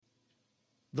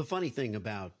The funny thing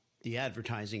about the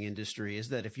advertising industry is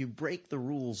that if you break the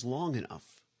rules long enough,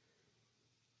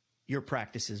 your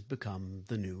practices become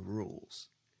the new rules.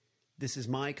 This is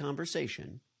my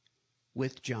conversation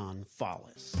with John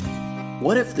Follis.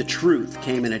 What if the truth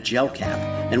came in a gel cap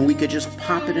and we could just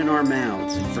pop it in our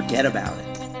mouths and forget about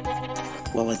it?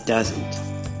 Well, it doesn't,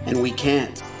 and we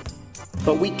can't.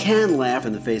 But we can laugh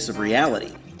in the face of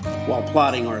reality while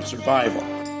plotting our survival.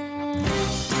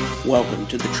 Welcome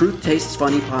to the Truth Tastes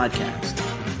Funny podcast.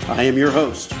 I am your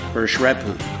host, Hirsch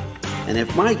Redpun, and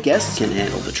if my guests can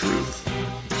handle the truth,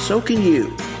 so can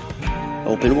you.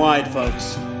 Open wide,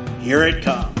 folks. Here it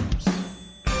comes.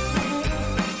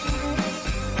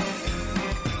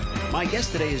 My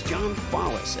guest today is John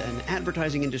Follis, an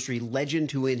advertising industry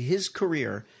legend who in his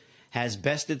career has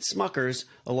bested Smuckers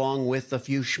along with a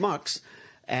few schmucks.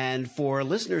 And for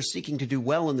listeners seeking to do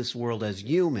well in this world as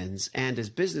humans and as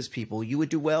business people, you would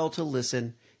do well to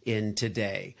listen in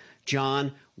today.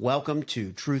 John, welcome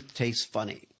to Truth Tastes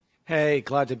Funny. Hey,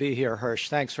 glad to be here, Hirsch.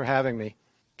 Thanks for having me.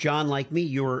 John, like me,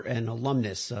 you're an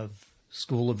alumnus of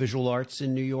School of Visual Arts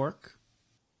in New York?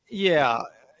 Yeah.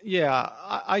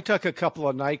 I took a couple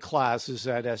of night classes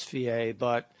at SVA,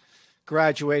 but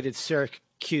graduated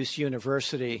Syracuse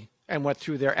University and went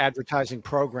through their advertising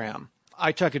program.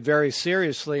 I took it very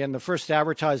seriously, and the first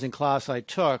advertising class I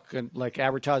took, like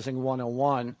Advertising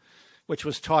 101, which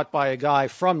was taught by a guy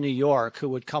from New York who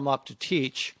would come up to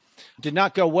teach, did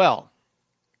not go well.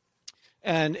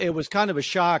 And it was kind of a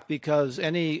shock because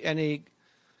any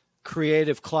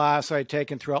creative class I'd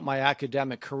taken throughout my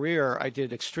academic career, I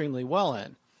did extremely well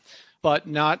in, but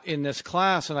not in this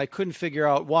class. And I couldn't figure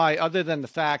out why, other than the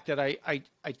fact that I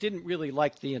didn't really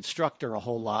like the instructor a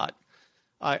whole lot.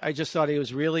 I just thought he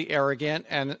was really arrogant.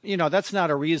 And, you know, that's not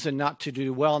a reason not to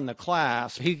do well in the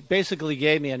class. He basically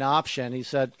gave me an option. He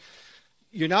said,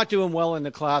 you're not doing well in the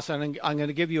class, and I'm going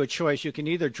to give you a choice. You can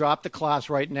either drop the class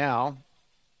right now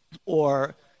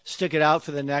or stick it out for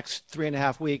the next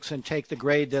 3.5 weeks and take the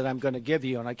grade that I'm going to give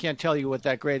you. And I can't tell you what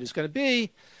that grade is going to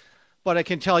be, but I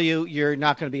can tell you you're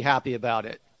not going to be happy about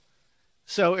it.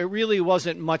 So it really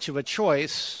wasn't much of a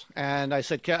choice. And I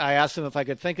asked him if I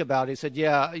could think about it. He said,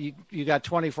 yeah, you got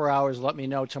 24 hours. Let me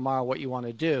know tomorrow what you want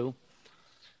to do.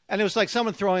 And it was like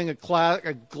someone throwing a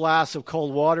glass of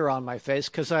cold water on my face,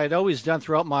 because I had always done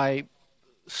throughout my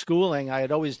schooling, I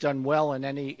had always done well in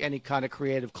any kind of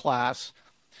creative class.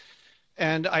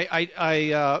 And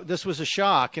this was a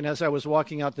shock. And as I was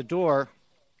walking out the door,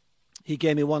 he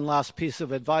gave me one last piece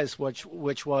of advice,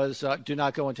 which was do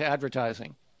not go into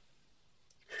advertising.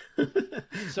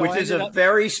 So which is a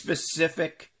very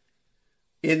specific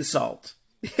insult.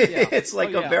 Yeah. It's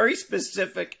like a very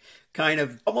specific kind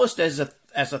of, almost as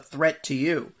a threat to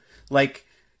you. Like,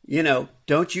 you know,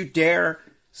 don't you dare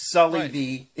sully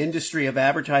the industry of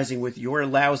advertising with your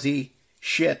lousy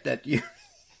shit that you...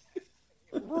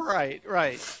 Right.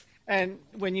 And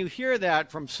when you hear that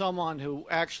from someone who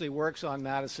actually works on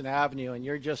Madison Avenue and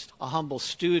you're just a humble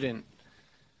student,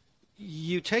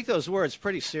 you take those words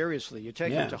pretty seriously. You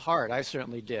take them to heart. I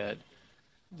certainly did.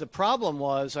 The problem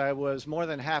was I was more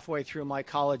than halfway through my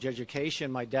college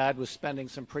education. My dad was spending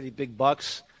some pretty big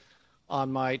bucks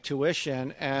on my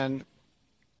tuition, and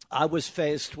I was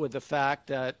faced with the fact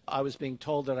that I was being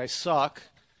told that I suck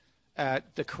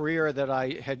at the career that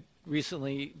I had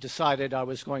recently decided I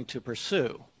was going to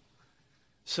pursue.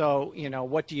 So, you know,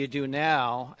 what do you do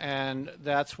now? And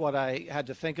that's what I had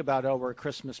to think about over a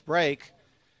Christmas break.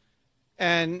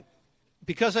 And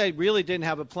because I really didn't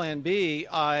have a plan B,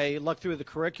 I looked through the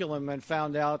curriculum and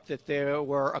found out that there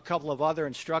were a couple of other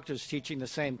instructors teaching the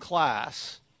same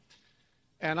class.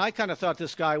 And I kind of thought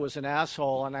this guy was an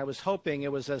asshole, and I was hoping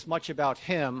it was as much about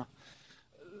him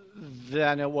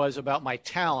than it was about my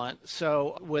talent.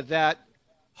 So with that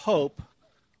hope,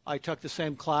 I took the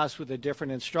same class with a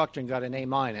different instructor and got an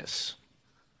A-.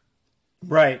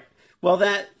 Right. Well,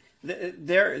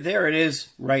 there it is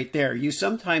right there. You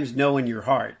sometimes know in your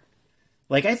heart.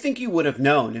 Like, I think you would have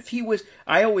known if he was...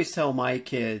 I always tell my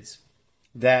kids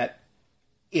that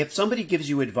if somebody gives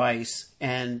you advice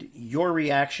and your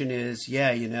reaction is,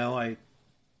 yeah, you know,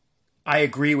 I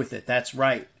agree with it, that's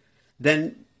right,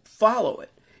 then follow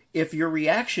it. If your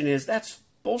reaction is, that's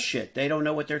bullshit, they don't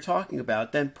know what they're talking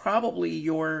about, then probably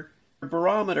your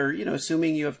barometer, you know,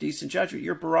 assuming you have decent judgment,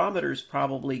 your barometer is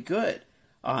probably good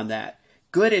on that.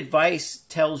 Good advice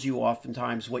tells you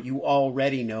oftentimes what you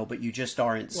already know, but you just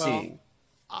aren't seeing.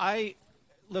 I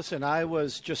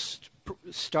was just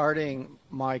starting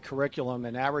my curriculum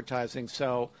in advertising,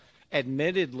 so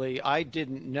admittedly, I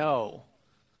didn't know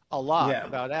a lot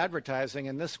about advertising.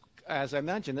 And this, as I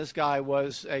mentioned, this guy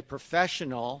was a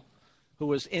professional who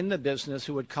was in the business,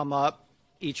 who would come up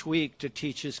each week to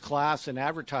teach his class in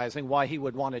advertising. Why he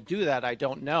would want to do that, I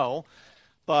don't know.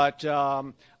 But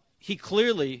he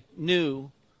clearly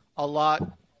knew a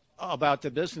lot about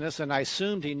the business, and I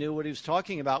assumed he knew what he was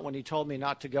talking about when he told me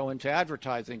not to go into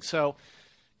advertising. So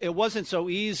it wasn't so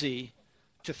easy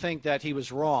to think that he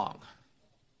was wrong.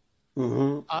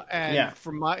 And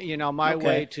for my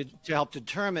way to help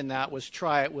determine that was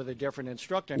try it with a different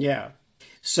instructor. Yeah.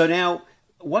 So now,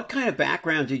 what kind of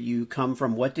background did you come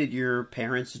from? What did your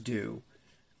parents do?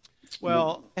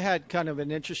 Well, I had kind of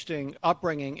an interesting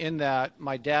upbringing in that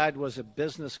my dad was a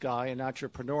business guy, an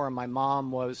entrepreneur, and my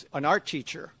mom was an art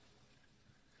teacher.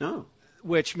 Oh.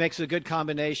 Which makes a good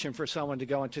combination for someone to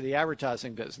go into the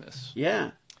advertising business.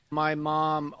 Yeah. My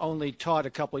mom only taught a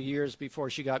couple of years before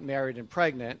she got married and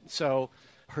pregnant, so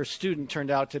her student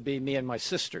turned out to be me and my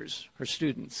sisters, her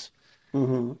students.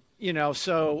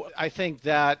 So I think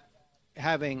that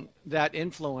having that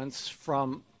influence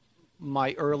from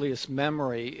my earliest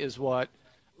memory is what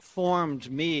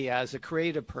formed me as a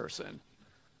creative person.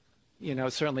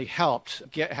 It certainly helped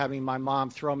having my mom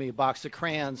throw me a box of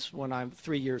crayons when I'm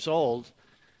 3 years old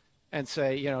and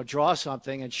say, draw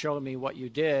something and show me what you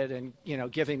did, and,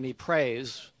 giving me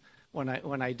praise when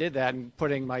I did that, and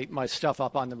putting my stuff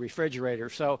up on the refrigerator.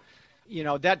 So,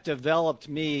 that developed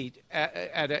me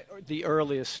at the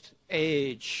earliest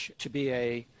age to be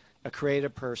a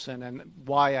creative person, and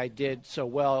why I did so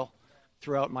well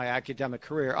throughout my academic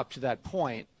career up to that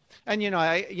point. And,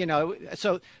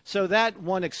 so that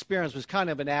one experience was kind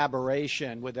of an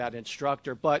aberration with that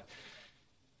instructor, but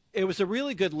it was a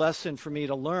really good lesson for me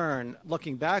to learn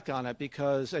looking back on it,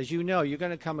 because as you know, you're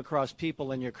going to come across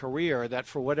people in your career that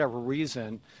for whatever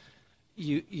reason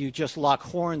you just lock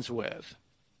horns with.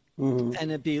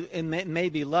 And it may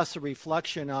be less a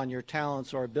reflection on your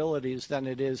talents or abilities than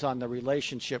it is on the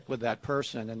relationship with that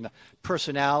person and the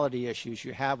personality issues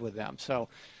you have with them. So,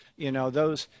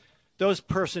 those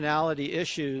personality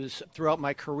issues throughout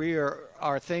my career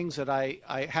are things that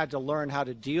I had to learn how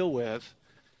to deal with.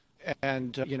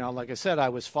 And, like I said, I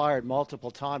was fired multiple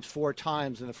times, 4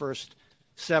 times in the first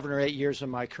 7 or 8 years of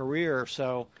my career.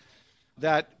 So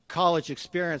that college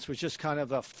experience was just kind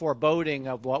of a foreboding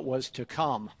of what was to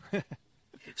come.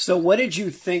 So what did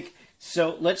you think?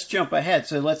 So let's jump ahead.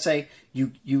 So let's say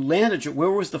you landed.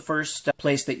 Where was the first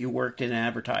place that you worked in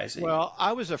advertising? Well,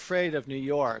 I was afraid of New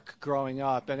York growing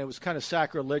up, and it was kind of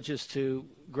sacrilegious to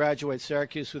graduate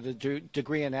Syracuse with a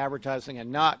degree in advertising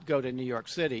and not go to New York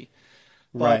City.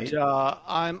 But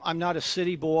I'm not a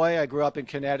city boy. I grew up in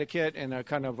Connecticut, in a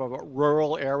kind of a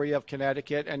rural area of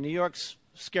Connecticut, and New York's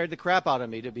scared the crap out of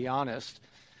me, to be honest.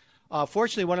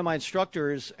 Fortunately, one of my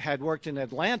instructors had worked in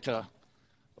Atlanta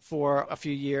for a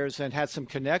few years and had some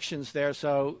connections there.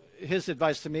 So his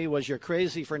advice to me was, you're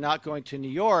crazy for not going to New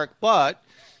York, but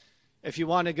if you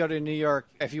want to go to New York,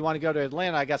 if you want to go to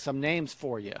Atlanta, I got some names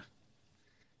for you.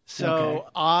 So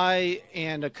I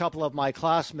and a couple of my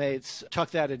classmates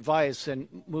took that advice and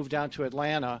moved down to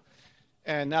Atlanta.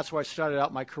 And that's where I started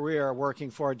out my career,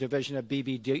 working for a division of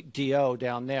BBDO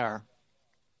down there.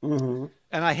 And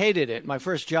I hated it. My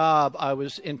first job, I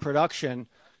was in production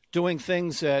doing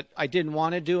things that I didn't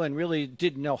want to do and really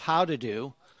didn't know how to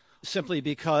do, simply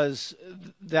because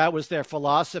that was their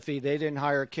philosophy. They didn't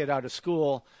hire a kid out of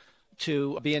school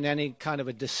to be in any kind of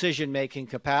a decision-making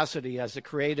capacity as a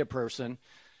creative person.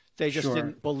 They just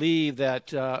didn't believe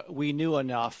that we knew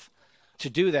enough to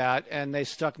do that, and they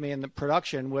stuck me in the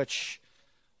production, which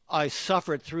I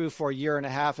suffered through for a year and a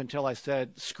half until I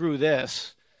said, screw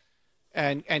this,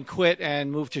 and quit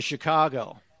and moved to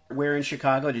Chicago. Where in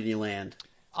Chicago did you land?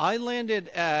 I landed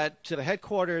at the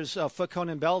headquarters of Foot Cone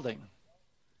and Belding.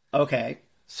 Okay.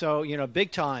 So,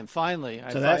 big time, finally.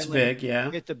 So that's big,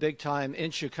 yeah. Hit the big time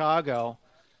in Chicago,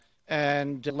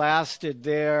 and lasted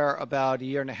there about a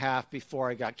year and a half before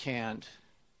I got canned.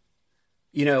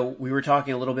 We were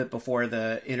talking a little bit before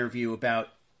the interview about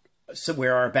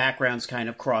where our backgrounds kind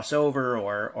of cross over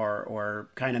or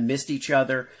kind of missed each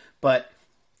other. But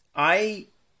I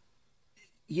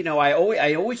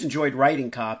always enjoyed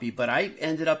writing copy, but I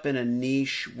ended up in a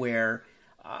niche where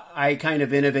I kind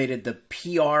of innovated the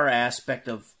PR aspect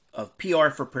of PR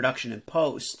for production and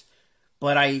post.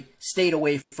 But I stayed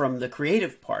away from the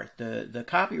creative part, the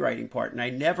copywriting part. And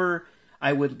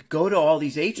I would go to all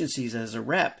these agencies as a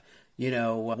rep,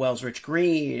 Wells Rich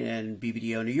Green and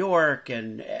BBDO New York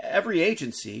and every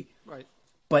agency, right?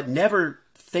 But never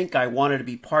think I wanted to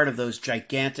be part of those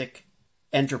gigantic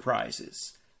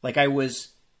enterprises. Like I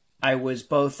was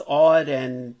both awed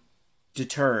and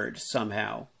deterred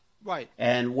somehow. Right.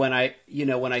 And when I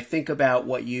think about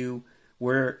what you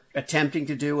were attempting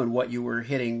to do and what you were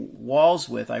hitting walls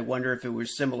with, I wonder if it were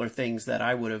similar things that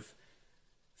I would have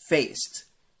faced?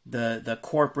 The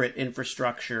corporate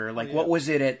infrastructure, like Yeah. what was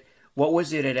it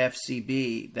at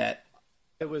FCB that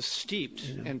It was steeped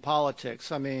in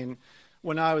politics. I mean,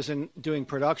 when I was doing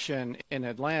production in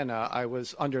Atlanta, I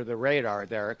was under the radar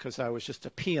there because I was just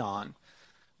a peon.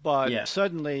 But Yeah.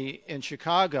 suddenly in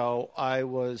Chicago, I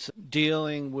was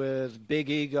dealing with big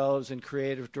egos and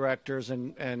creative directors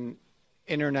and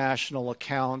international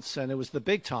accounts, and it was the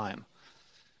big time.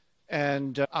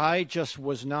 And I just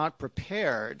was not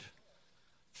prepared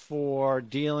for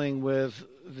dealing with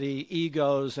the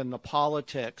egos and the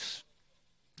politics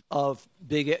of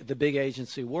the big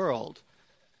agency world.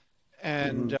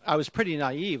 And I was pretty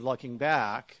naive looking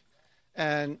back.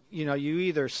 And, you know, you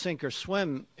either sink or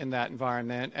swim in that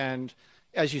environment. And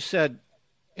as you said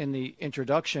in the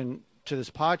introduction to this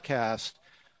podcast,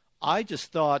 I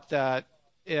just thought that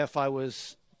if I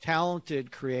was talented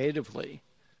creatively,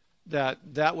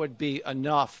 that would be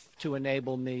enough to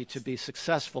enable me to be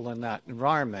successful in that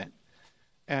environment.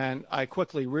 And I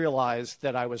quickly realized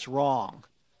that I was wrong,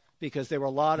 because there were a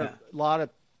lot of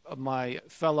my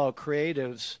fellow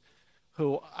creatives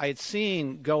who I had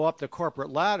seen go up the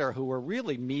corporate ladder who were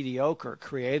really mediocre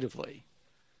creatively,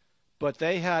 but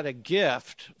they had a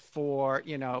gift for,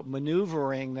 you know,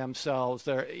 maneuvering themselves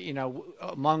there, you know,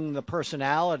 among the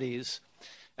personalities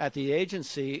at the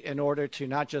agency in order to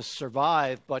not just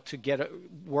survive, but to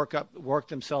work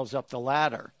themselves up the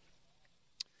ladder.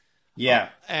 Yeah.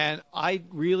 And I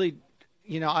really,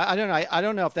 you know, I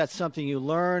don't know if that's something you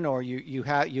learn or you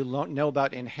know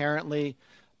about inherently,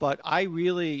 but I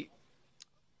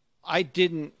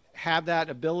didn't have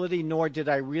that ability, nor did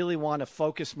I really want to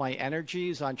focus my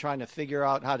energies on trying to figure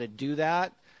out how to do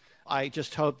that. I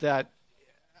just hope that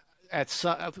at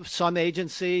some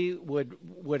agency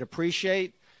would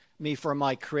appreciate me for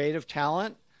my creative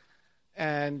talent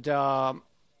and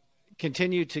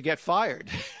continue to get fired.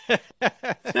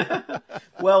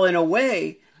 Well, in a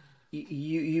way,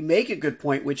 you make a good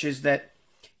point, which is that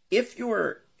if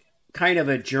you're kind of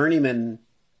a journeyman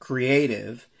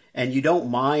creative and you don't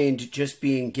mind just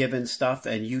being given stuff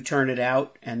and you turn it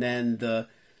out, and then the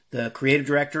creative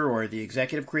director or the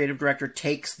executive creative director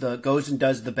goes and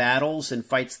does the battles and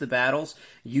fights the battles,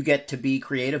 you get to be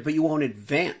creative, but you won't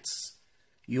advance.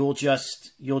 You'll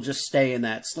just stay in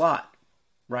that slot,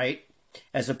 right?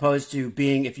 As opposed to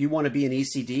being, if you want to be an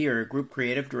ECD or a group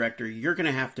creative director, you're going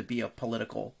to have to be a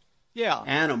political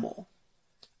animal.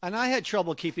 And I had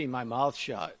trouble keeping my mouth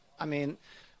shut. I mean,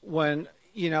 listen,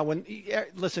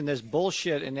 there's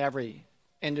bullshit in every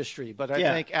industry, but I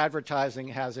think advertising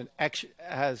has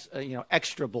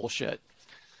extra bullshit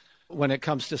when it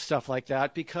comes to stuff like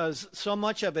that, because so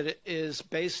much of it is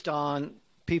based on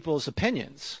people's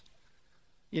opinions.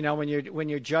 You know, when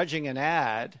you're judging an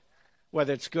ad,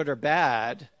 whether it's good or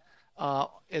bad,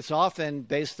 it's often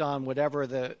based on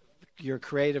whatever your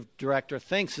creative director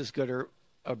thinks is good or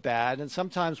bad. And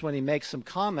sometimes when he makes some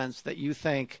comments that you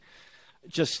think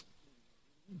just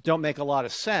don't make a lot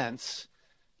of sense,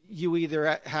 you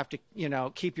either have to, you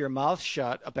know, keep your mouth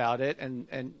shut about it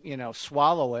and you know,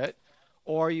 swallow it,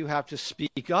 or you have to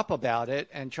speak up about it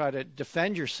and try to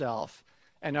defend yourself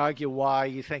and argue why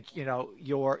you think, you know,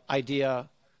 your idea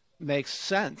makes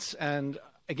sense. And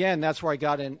again, that's where I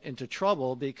got into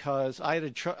trouble, because I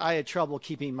had trouble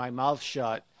keeping my mouth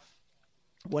shut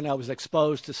when I was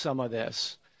exposed to some of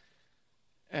this.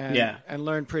 And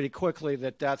learned pretty quickly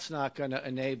that that's not going to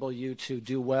enable you to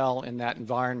do well in that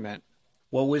environment.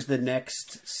 What was the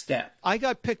next step? I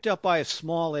got picked up by a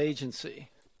small agency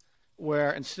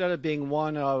where instead of being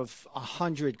one of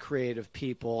 100 creative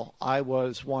people, I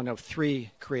was one of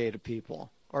 3 creative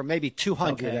people, or maybe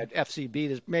 200 at FCB.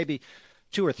 There's maybe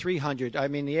 200 or 300. I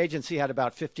mean, the agency had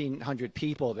about 1,500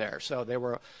 people there. So there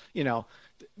were, you know,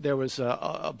 there was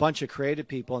a bunch of creative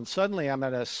people. And suddenly I'm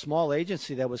at a small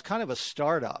agency that was kind of a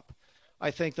startup.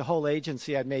 I think the whole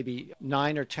agency had maybe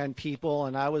 9 or 10 people,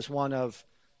 and I was one of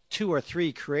 2 or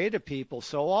 3 creative people.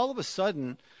 So all of a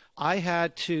sudden I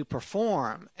had to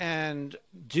perform and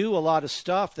do a lot of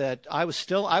stuff that I was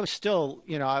still,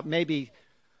 you know,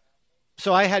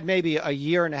 so I had maybe a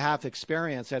year and a half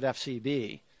experience at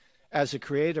FCB as a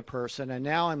creative person. And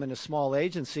now I'm in a small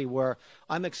agency where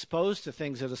I'm exposed to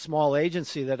things at a small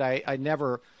agency that I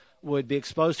never would be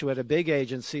exposed to at a big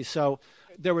agency. So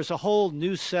there was a whole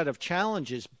new set of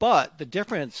challenges. But the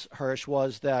difference, Hirsch,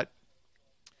 was that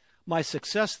my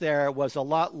success there was a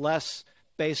lot less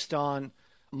based on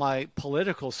my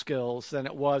political skills than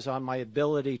it was on my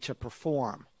ability to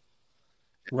perform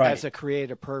as a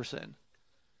creative person.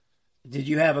 Did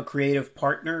you have a creative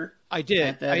partner? I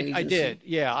did. I did.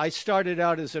 Yeah. I started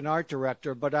out as an art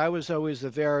director, but I was always a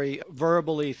very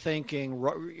verbally thinking,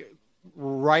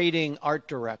 writing art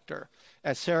director.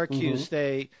 At Syracuse,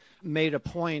 they made a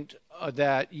point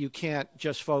that you can't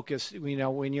just focus,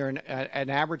 when you're an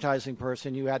advertising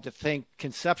person, you had to think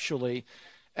conceptually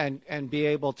and be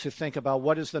able to think about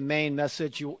what is the main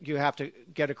message you have to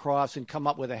get across and come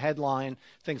up with a headline,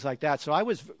 things like that. So I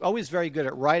was always very good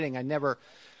at writing. I never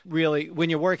really, when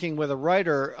you're working with a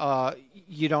writer,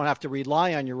 you don't have to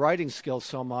rely on your writing skills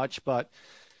so much. But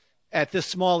at this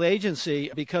small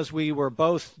agency, because we were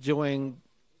both doing,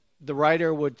 the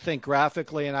writer would think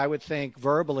graphically and I would think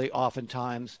verbally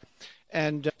oftentimes.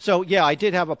 And so, yeah, I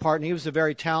did have a partner. He was a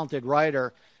very talented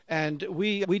writer. And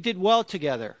we did well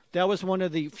together. That was one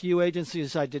of the few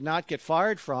agencies I did not get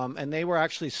fired from. And they were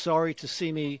actually sorry to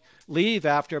see me leave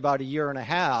after about a year and a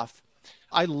half.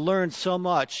 I learned so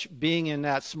much being in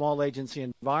that small agency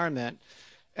environment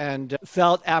and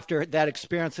felt after that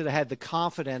experience that I had the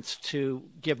confidence to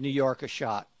give New York a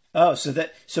shot. Oh,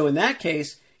 so in that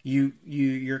case,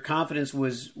 your confidence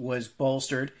was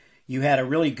bolstered. You had a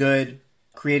really good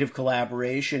creative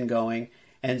collaboration going.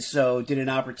 And so did an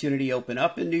opportunity open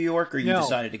up in New York, or you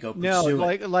decided to go pursue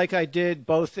it? Like I did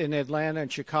both in Atlanta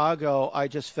and Chicago, I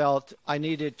just felt I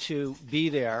needed to be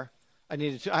there.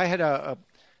 I had a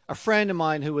friend of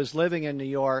mine who was living in New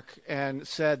York and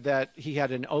said that he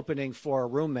had an opening for a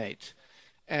roommate.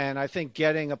 And I think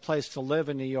getting a place to live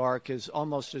in New York is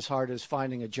almost as hard as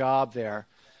finding a job there.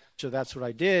 So that's what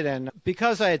I did. And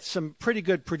because I had some pretty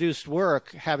good produced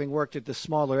work, having worked at the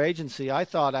smaller agency, I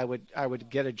thought I would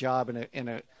get a job in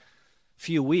a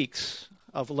few weeks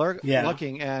of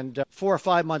looking. And 4 or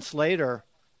 5 months later,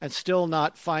 and still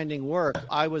not finding work,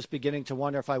 I was beginning to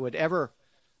wonder if I would ever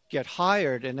get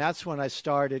hired. And that's when I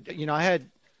started. I had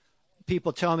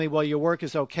people tell me, well, your work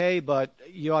is okay, but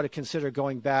you ought to consider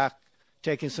going back,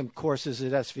 taking some courses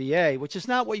at SVA, which is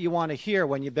not what you want to hear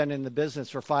when you've been in the business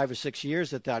for 5 or 6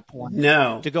 years at that point.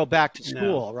 No. To go back to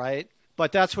school, right?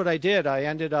 But that's what I did. I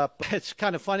ended up, it's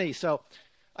kind of funny. So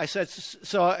I said,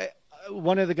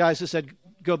 one of the guys who said,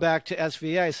 go back to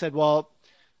SVA, I said, well,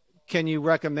 can you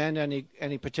recommend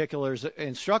any particular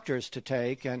instructors to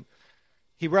take? And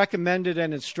he recommended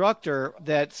an instructor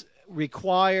that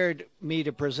required me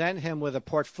to present him with a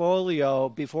portfolio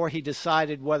before he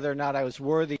decided whether or not I was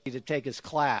worthy to take his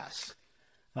class.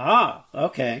 Ah,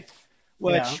 okay.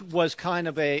 Which was kind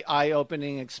of a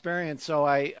eye-opening experience. So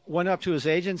I went up to his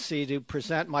agency to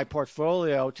present my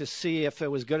portfolio to see if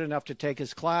it was good enough to take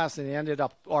his class, and he ended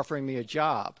up offering me a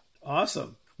job.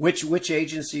 Awesome. Which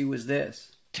agency was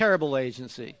this? Terrible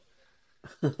agency.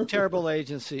 Terrible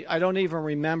agency. I don't even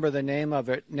remember the name of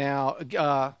it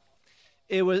now.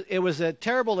 It was a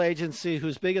terrible agency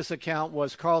whose biggest account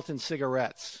was Carlton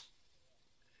Cigarettes.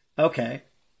 Okay.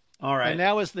 All right. And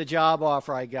that was the job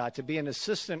offer I got, to be an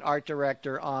assistant art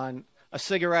director on a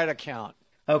cigarette account.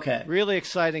 Okay. Really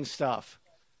exciting stuff.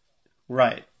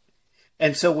 Right.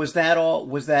 And so was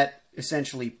that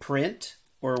essentially print,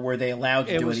 or were they allowed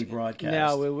to do any broadcast?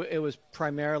 No, it was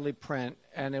primarily print,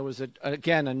 and it was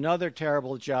again another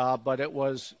terrible job, but it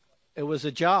was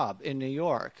a job in New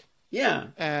York. Yeah.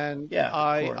 And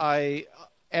I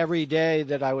every day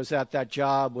that I was at that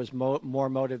job was more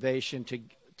motivation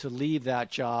to leave that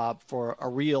job for a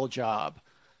real job,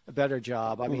 a better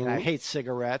job. I mean, I hate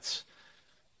cigarettes.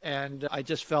 And I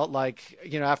just felt like,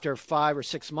 after 5 or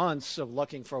 6 months of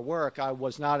looking for work, I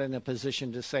was not in a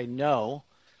position to say no.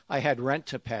 I had rent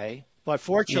to pay. But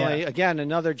fortunately, again,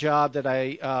 another job that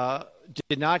I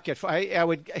did not get.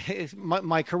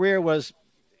 My career was,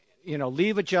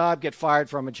 leave a job, get fired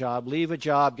from a job, leave a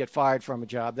job, get fired from a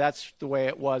job. That's the way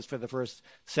it was for the first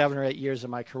 7 or 8 years of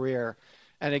my career.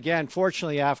 And again,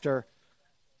 fortunately, after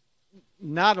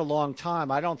not a long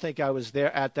time, I don't think I was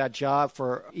there at that job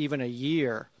for even a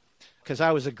year, because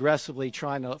I was aggressively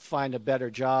trying to find a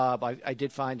better job. I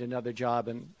did find another job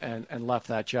and left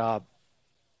that job.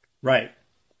 Right.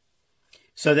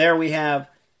 So we have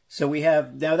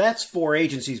now that's 4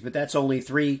 agencies, but that's only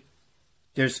 3.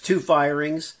 There's 2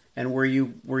 firings. And were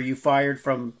you fired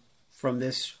from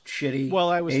this shitty agency? Well,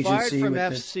 I was fired from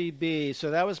FCB,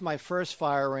 so that was my first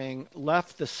firing.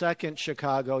 Left the second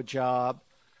Chicago job,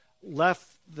 left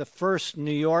the first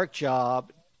New York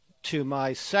job to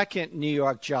my second New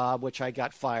York job, which I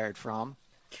got fired from.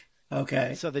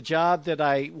 Okay. So the job that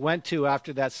I went to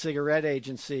after that cigarette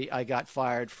agency, I got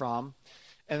fired from.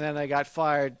 And then I got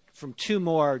fired from 2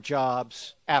 more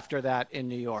jobs after that in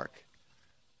New York.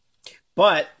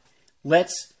 But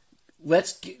let's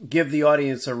give the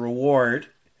audience a reward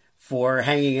for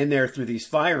hanging in there through these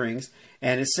firings.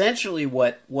 And essentially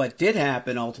what did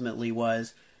happen ultimately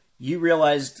was you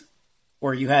realized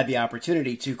or you had the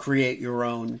opportunity to create your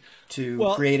own,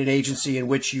 create an agency in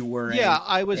which you were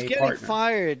I was getting partner.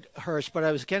 fired, Hirsch, but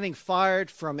I was getting fired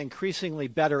from increasingly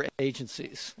better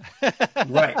agencies.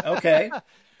 Right. Okay.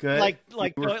 Good.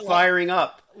 Like you were firing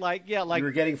up. You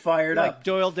were getting fired up. Like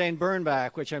Doyle Dane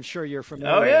Bernbach, which I'm sure you're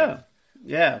familiar with. Oh, yeah.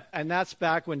 Yeah. And that's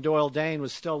back when Doyle Dane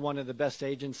was still one of the best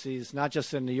agencies, not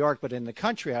just in New York, but in the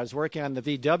country. I was working on the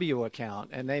VW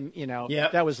account, and they,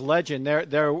 that was legend. Their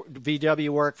VW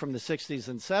work from the 60s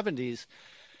and 70s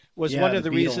was one of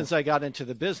the reasons I got into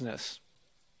the business.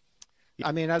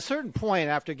 I mean, at a certain point,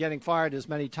 after getting fired as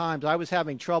many times, I was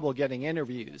having trouble getting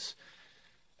interviews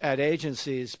at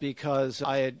agencies because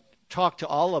I had talked to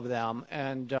all of them,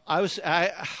 and I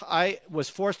was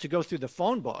forced to go through the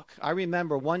phone book. I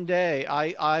remember one day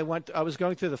I was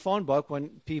going through the phone book when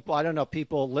I don't know if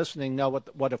people listening know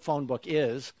what a phone book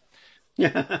is,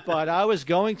 but I was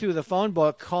going through the phone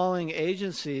book calling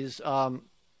agencies to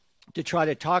try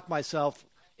to talk myself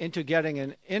into getting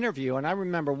an interview. And I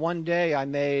remember one day I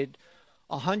made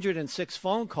 106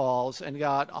 phone calls and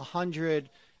got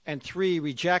 103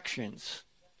 rejections,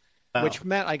 which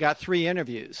meant I got 3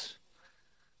 interviews.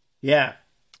 Yeah.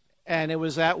 And it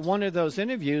was at one of those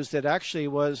interviews that actually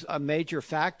was a major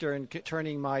factor in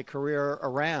turning my career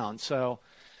around. So,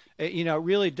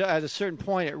 really, at a certain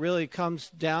point, it really comes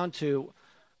down to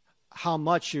how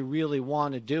much you really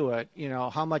want to do it,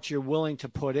 how much you're willing to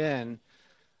put in,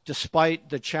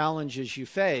 despite the challenges you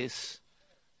face,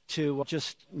 to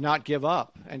just not give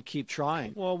up and keep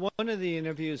trying. Well, one of the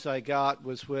interviews I got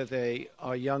was with a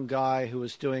young guy who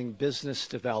was doing business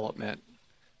development.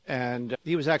 And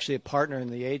he was actually a partner in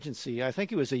the agency. I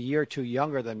think he was a year or two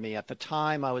younger than me. At the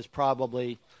time, I was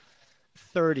probably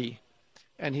 30,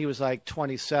 and he was like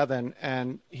 27.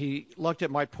 And he looked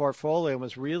at my portfolio and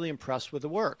was really impressed with the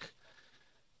work.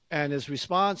 And his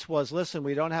response was, listen,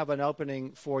 we don't have an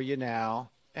opening for you now.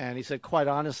 And he said, quite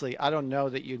honestly, I don't know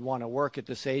that you'd want to work at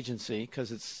this agency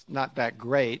because it's not that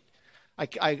great.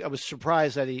 I was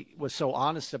surprised that he was so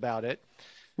honest about it.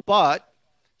 But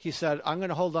he said, I'm going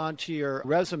to hold on to your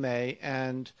resume,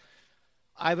 and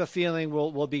I have a feeling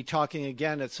we'll be talking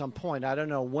again at some point. I don't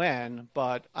know when,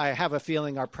 but I have a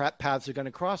feeling our paths are going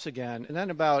to cross again. And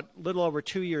then about a little over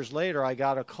 2 years later, I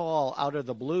got a call out of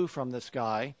the blue from this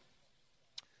guy.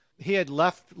 He had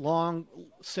long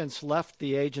since left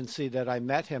the agency that I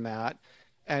met him at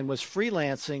and was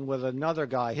freelancing with another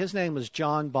guy. His name was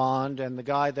John Bond, and the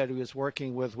guy that he was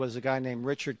working with was a guy named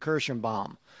Richard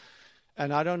Kirschenbaum.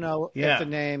 And I don't know if the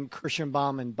name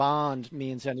Kirschenbaum and Bond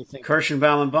means anything.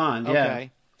 Kirschenbaum and Bond, yeah.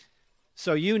 Okay.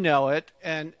 So you know it.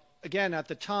 And again, at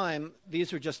the time,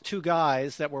 these were just 2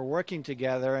 guys that were working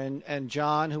together. And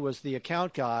John, who was the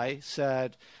account guy,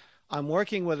 said, I'm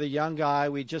working with a young guy.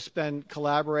 We've just been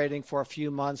collaborating for a few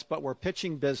months, but we're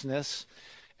pitching business.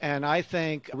 And I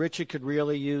think Richard could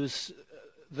really use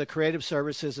the creative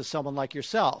services of someone like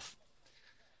yourself.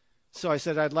 So I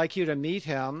said, I'd like you to meet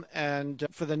him. And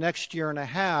for the next year and a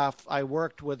half, I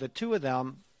worked with the 2 of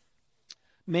them,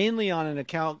 mainly on an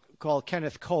account called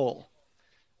Kenneth Cole,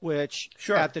 which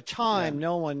at the time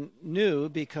no one knew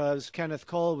because Kenneth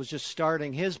Cole was just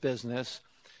starting his business.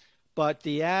 But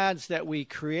the ads that we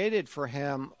created for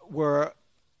him were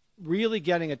really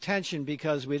getting attention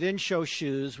because we didn't show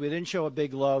shoes. We didn't show a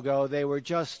big logo. They were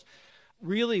just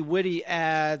really witty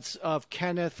ads of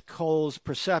Kenneth Cole's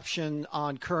perception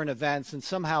on current events and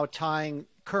somehow tying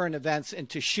current events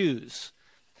into shoes,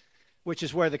 which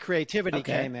is where the creativity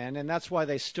came in. And that's why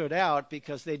they stood out,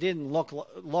 because they didn't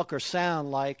look or sound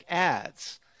like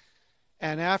ads.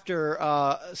 And after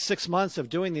 6 months of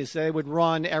doing these, they would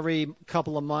run every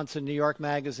couple of months in New York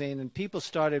Magazine, and people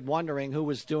started wondering who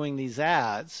was doing these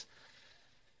ads.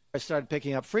 I started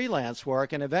picking up freelance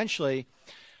work, and eventually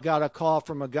got a call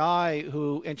from a guy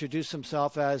who introduced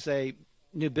himself as a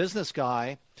new business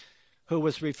guy who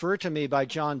was referred to me by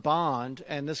John Bond.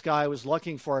 And this guy was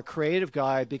looking for a creative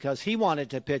guy because he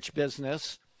wanted to pitch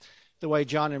business the way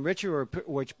John and Richard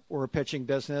were pitching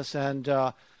business. And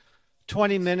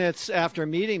 20 minutes after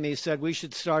meeting me, said we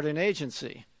should start an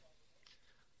agency.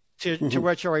 To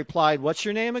which I replied, what's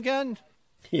your name again?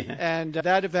 Yeah. And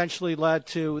that eventually led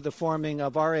to the forming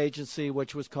of our agency,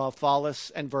 which was called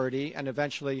Follis and Verdi, and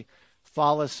eventually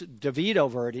Follis DeVito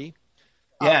Verdi.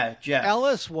 Jeff.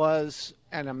 Ellis was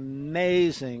an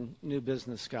amazing new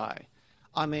business guy.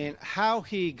 I mean, how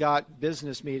he got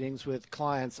business meetings with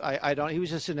clients, I don't. He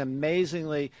was just an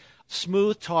amazingly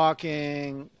smooth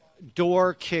talking,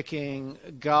 door kicking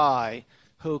guy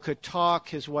who could talk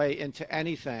his way into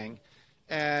anything.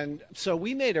 And so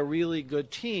we made a really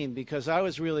good team because I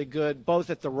was really good both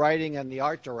at the writing and the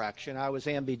art direction. I was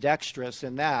ambidextrous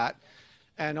in that.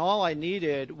 And all I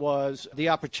needed was the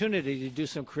opportunity to do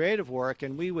some creative work,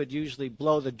 and we would usually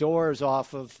blow the doors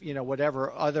off of,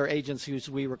 whatever other agencies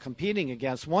we were competing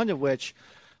against, one of which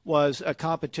was a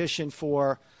competition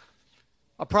for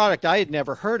a product I had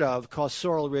never heard of called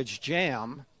Sorrel Ridge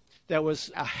Jam that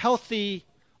was a healthy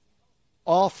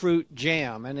all-fruit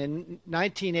jam. And in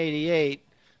 1988,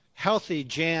 healthy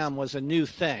jam was a new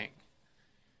thing.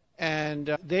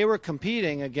 And they were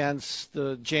competing against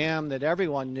the jam that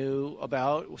everyone knew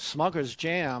about, Smucker's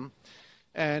Jam.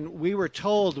 And we were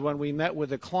told when we met with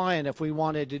the client if we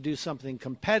wanted to do something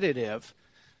competitive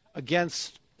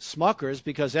against Smucker's,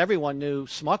 because everyone knew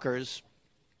Smucker's.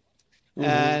 Mm-hmm.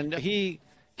 And he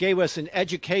gave us an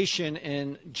education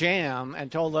in jam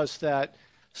and told us that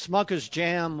Smucker's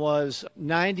Jam was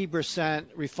 90%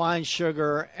 refined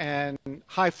sugar and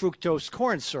high fructose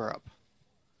corn syrup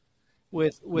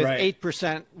with right.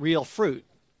 8% real fruit.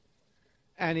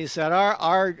 And he said,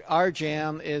 our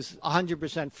jam is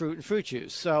 100% fruit and fruit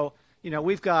juice. So,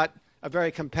 we've got a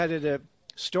very competitive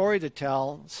story to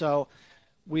tell. So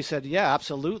we said, yeah,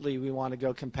 absolutely, we want to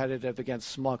go competitive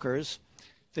against Smucker's.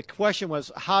 The question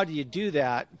was, how do you do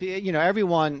that?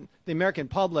 Everyone, the American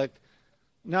public,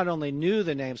 not only knew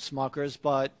the name Smucker's,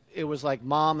 but it was like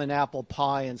mom and apple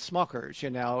pie and Smucker's.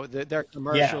 Their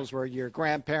commercials were your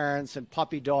grandparents and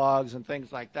puppy dogs and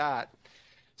things like that.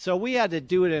 So we had to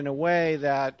do it in a way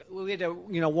that we had to,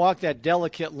 walk that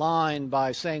delicate line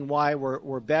by saying why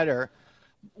we're better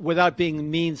without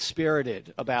being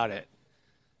mean-spirited about it.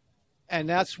 And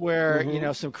that's where,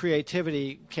 Mm-hmm. Some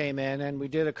creativity came in, and we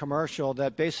did a commercial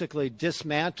that basically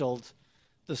dismantled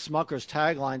the Smucker's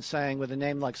tagline, saying with a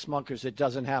name like Smucker's, it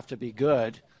doesn't have to be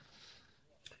good.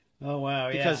 Oh, wow.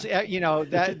 Yeah. Because,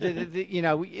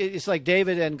 it's like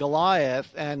David and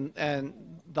Goliath, and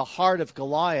the heart of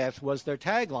Goliath was their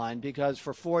tagline, because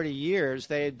for 40 years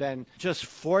they had been just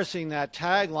forcing that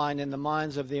tagline in the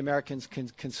minds of the American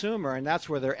consumer, and that's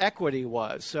where their equity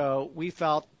was. So we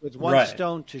felt with one right.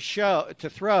 stone to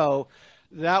throw,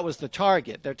 that was the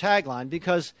target, their tagline,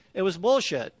 because it was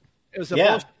bullshit. It was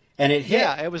bullshit. And it hit.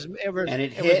 Yeah, it was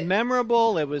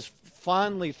memorable. It was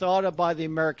fondly thought of by the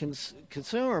American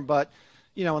consumer, but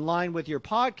in line with your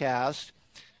podcast,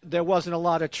 there wasn't a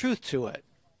lot of truth to it.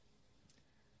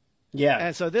 Yeah.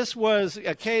 And so this was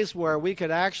a case where we could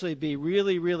actually be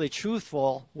really, really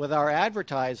truthful with our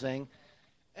advertising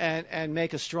and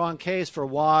make a strong case for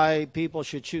why people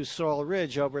should choose Sorrel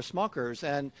Ridge over Smucker's.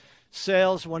 And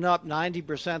sales went up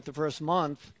 90% the first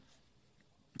month,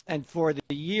 and for the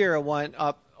year went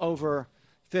up over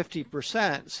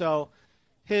 50%. So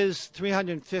his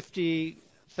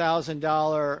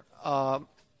 $350,000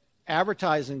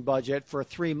 advertising budget for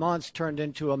 3 months turned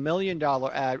into $1 million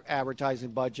advertising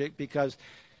budget, because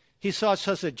he saw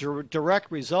such a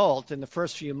direct result in the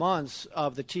first few months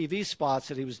of the TV spots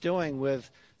that he was doing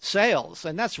with sales.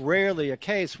 And that's rarely a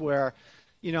case where,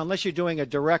 unless you're doing a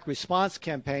direct response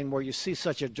campaign where you see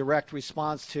such a direct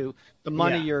response to the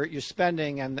money you're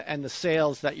spending and the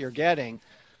sales that you're getting.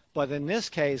 But in this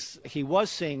case, he was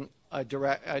seeing a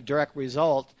direct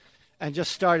result, and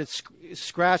just started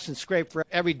scratch and scrape for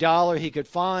every dollar he could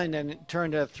find, and it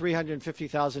turned a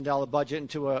 $350,000 budget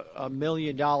into a $1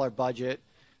 million budget.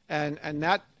 And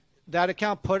that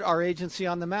account put our agency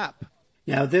on the map.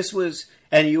 Now this was,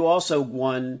 and you also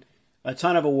won a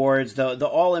ton of awards, the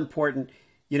all important,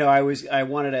 I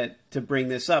wanted to bring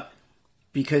this up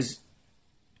because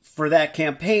for that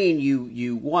campaign,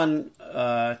 you won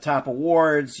top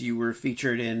awards. You were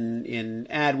featured in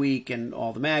Adweek and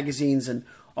all the magazines and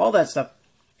all that stuff.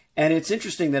 And it's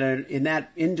interesting that in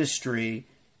that industry,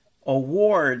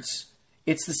 awards,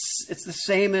 it's the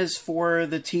same as for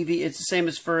the TV. It's the same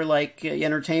as for like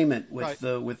entertainment with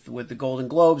right. with the Golden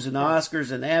Globes and the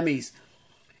Oscars and the Emmys.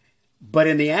 But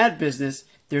in the ad business,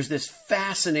 there's this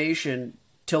fascination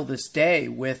till this day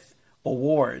with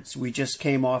awards. We just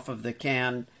came off of the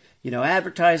Cannes,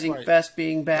 Advertising right. Fest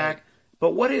being back. Right. But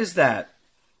what is that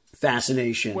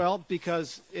fascination? Well,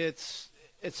 because it's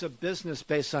a business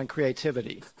based on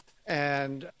creativity.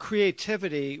 And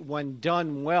creativity, when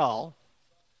done well,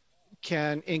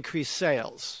 can increase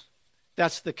sales.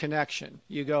 That's the connection.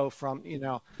 You go from,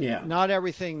 not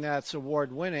everything that's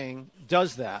award winning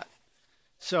does that.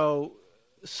 So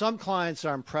some clients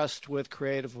are impressed with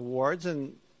creative awards,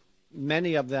 and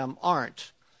many of them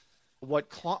aren't. What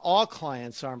all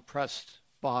clients are impressed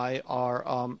by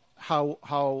are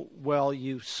how well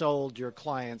you sold your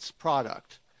client's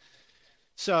product.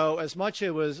 So as much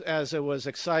as it was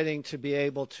exciting to be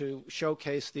able to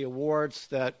showcase the awards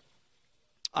that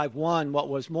I've won, what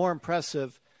was more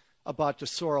impressive about the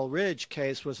Sorrel Ridge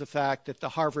case was the fact that the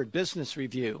Harvard Business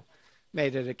Review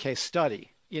made it a case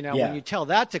study. When you tell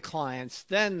that to clients,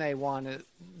 then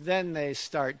they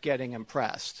start getting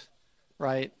impressed,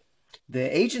 right?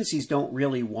 The agencies don't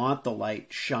really want the light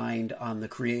shined on the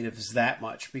creatives that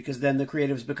much, because then the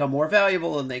creatives become more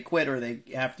valuable and they quit, or they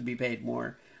have to be paid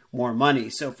more money.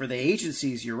 So for the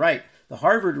agencies, you're right. The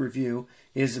Harvard Review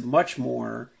is a much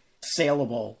more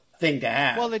saleable thing to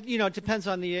have. Well, it depends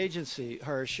on the agency,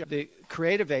 Hirsch. The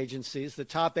creative agencies, the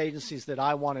top agencies that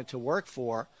I wanted to work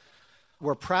for,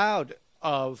 were proud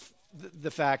of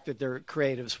the fact that their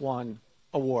creatives won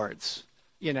awards,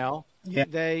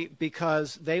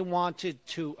 because they wanted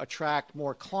to attract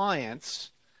more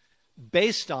clients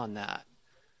based on that.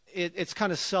 It's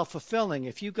kind of self-fulfilling.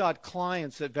 If you got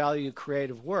clients that value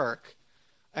creative work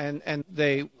and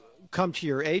they come to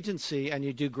your agency and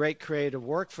you do great creative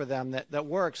work for them that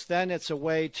works, then it's a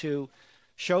way to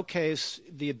showcase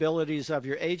the abilities of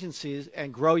your agencies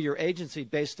and grow your agency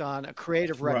based on a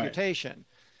creative reputation.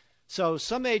 So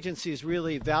some agencies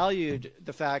really valued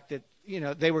the fact that,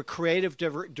 they were creative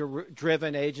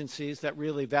driven agencies that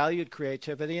really valued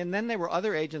creativity. And then there were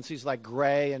other agencies like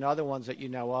Gray and other ones that you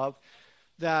know of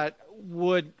that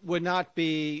would not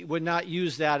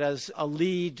use that as a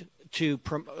lead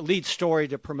story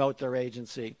to promote their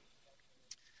agency.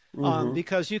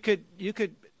 Because you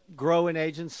could grow an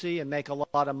agency and make a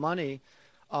lot of money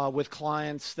with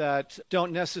clients that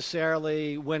don't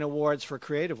necessarily win awards for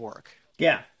creative work.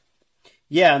 Yeah,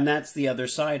 and that's the other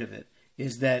side of it,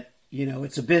 is that,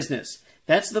 it's a business.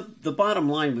 That's the bottom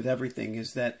line with everything,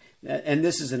 is that, and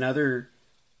this is another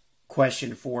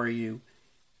question for you,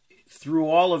 through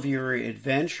all of your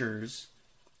adventures,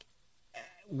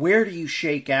 where do you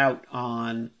shake out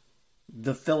on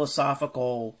the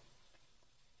philosophical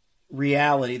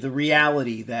reality, the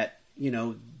reality that,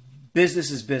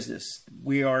 business is business.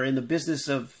 We are in the business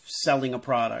of selling a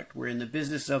product. We're in the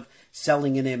business of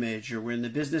selling an image, or we're in the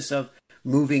business of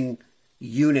moving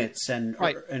units and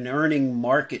earning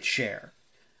market share.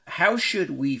 How should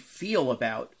we feel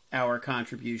about our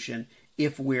contribution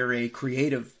if we're a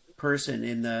creative person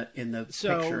in the picture of that?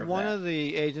 So one of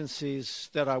the agencies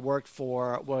that I worked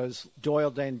for was Doyle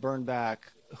Dane Bernbach,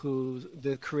 who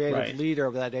the creative leader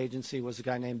of that agency was a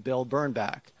guy named Bill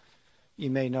Bernbach. You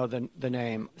may know the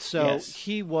name. So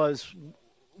he was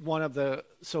one of the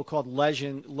so-called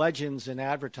legends in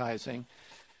advertising.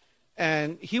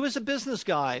 And he was a business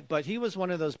guy, but he was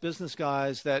one of those business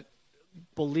guys that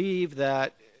believed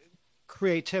that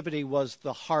creativity was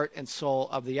the heart and soul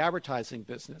of the advertising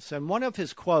business. And one of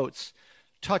his quotes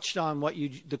touched on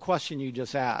the question you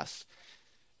just asked.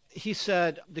 He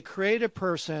said, the creative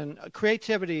person,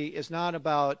 creativity is not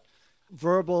about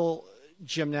verbal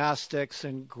gymnastics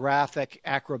and graphic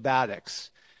acrobatics.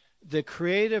 The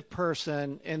creative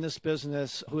person in this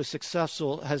business who is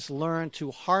successful has learned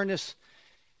to harness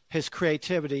his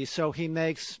creativity. So he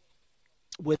makes,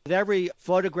 with every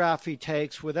photograph he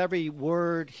takes, with every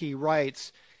word he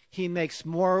writes, he makes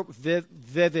more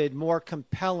vivid, more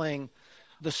compelling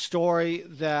the story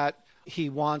that he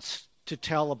wants to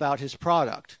tell about his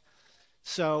product.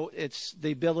 So it's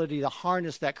the ability to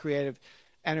harness that creative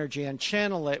energy and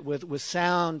channel it with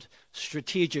sound,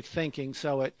 strategic thinking,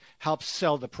 so it helps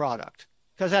sell the product.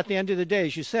 Because at the end of the day,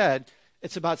 as you said,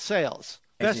 it's about sales.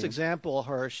 Best example,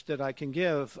 Hirsch, that I can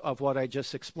give of what I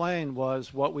just explained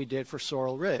was what we did for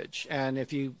Sorrel Ridge. And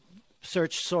if you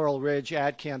search Sorrel Ridge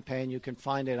ad campaign, you can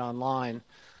find it online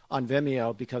on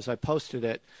Vimeo because I posted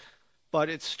it. But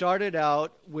it started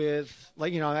out with,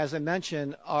 as I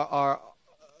mentioned,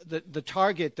 the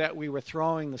target that we were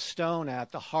throwing the stone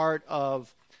at, the heart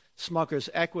of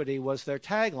Smucker's equity, was their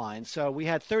tagline. So we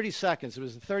had 30 seconds. It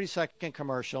was a 30-second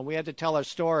commercial. And we had to tell our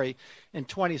story in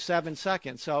 27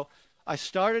 seconds. So I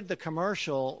started the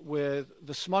commercial with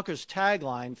the Smucker's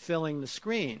tagline filling the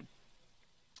screen.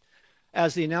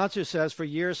 As the announcer says, for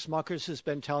years, Smucker's has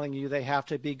been telling you they have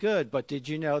to be good. But did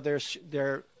you know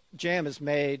their jam is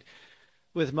made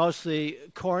with mostly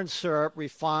corn syrup,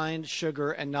 refined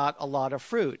sugar, and not a lot of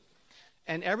fruit?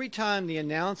 And every time the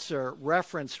announcer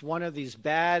referenced one of these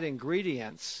bad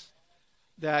ingredients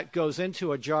that goes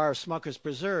into a jar of Smucker's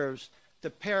preserves, the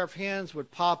pair of hands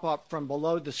would pop up from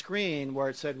below the screen where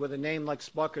it said, with a name like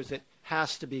Smucker's, it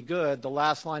has to be good. The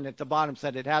last line at the bottom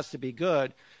said it has to be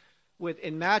good.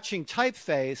 In matching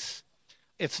typeface,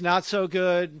 it's not so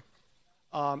good.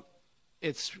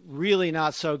 It's really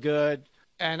not so good.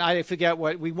 And I forget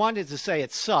what we wanted to say.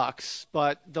 It sucks,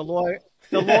 but the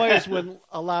lawyers wouldn't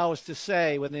allow us to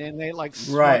say with a name like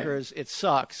Smucker's, it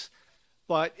sucks.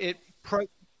 But it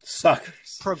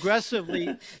suckers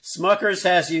progressively. Smucker's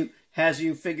has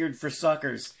you figured for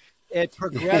suckers. It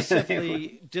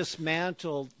progressively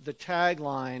dismantled the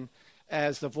tagline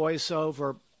as the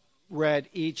voiceover, read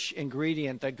each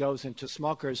ingredient that goes into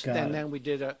Smucker's. And then we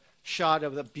did a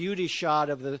beauty shot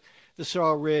of the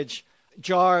Sorrel Ridge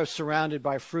jar surrounded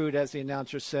by fruit, as the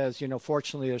announcer says.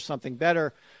 Fortunately, there's something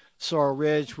better. Sorrel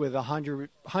Ridge with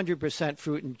 100%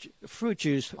 fruit and fruit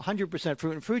juice, 100%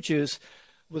 fruit and fruit juice.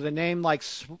 With a name like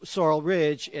Sorrel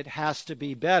Ridge, it has to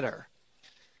be better.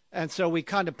 And so we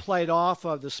kind of played off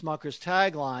of the Smucker's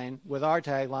tagline with our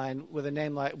tagline with a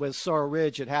name like with Sorrel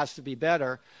Ridge, it has to be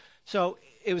better. So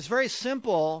it was very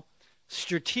simple,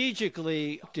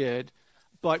 strategically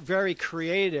but very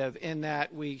creative in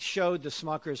that we showed the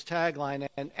Smucker's tagline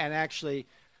and actually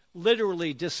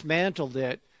literally dismantled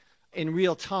it in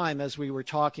real time as we were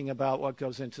talking about what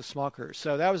goes into Smucker's.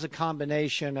 So that was a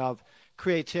combination of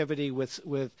creativity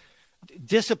with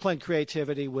disciplined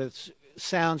creativity with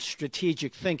sound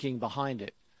strategic thinking behind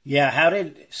it. Yeah, how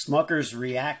did Smucker's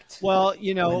react? Well,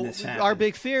 our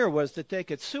big fear was that they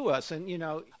could sue us. And,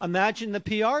 imagine the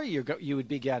PR you would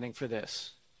be getting for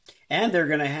this. And they're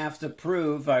going to have to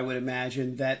prove, I would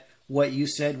imagine, that what you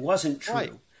said wasn't true,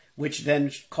 right, which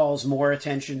then calls more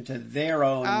attention to their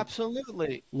own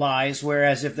absolutely lies.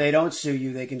 Whereas if they don't sue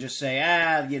you, they can just say,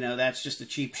 that's just a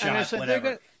cheap shot,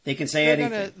 whatever. They can say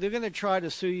anything. They're going to try to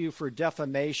sue you for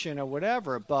defamation or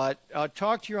whatever, but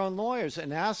talk to your own lawyers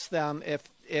and ask them if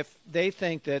they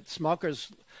think that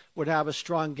Smucker's would have a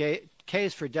strong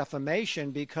case for defamation,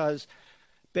 because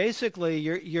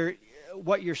basically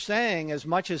what you're saying, as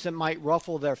much as it might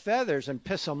ruffle their feathers and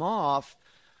piss them off,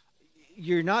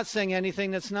 you're not saying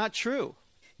anything that's not true.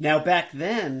 Now, back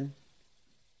then,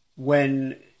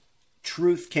 when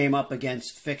truth came up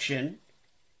against fiction,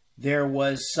 there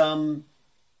was some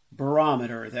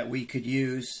barometer that we could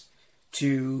use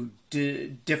to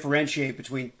differentiate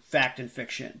between fact and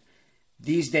fiction.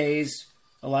 These days,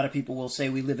 a lot of people will say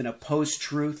we live in a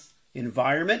post-truth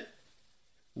environment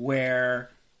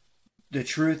where the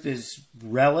truth is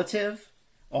relative,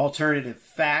 alternative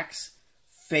facts,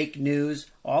 fake news,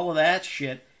 all of that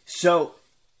shit. So,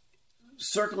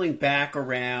 circling back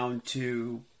around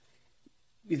to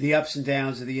the ups and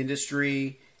downs of the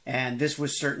industry, and this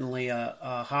was certainly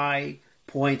a high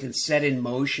point and set in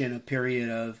motion a period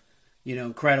of,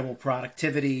 incredible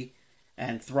productivity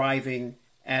and thriving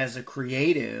as a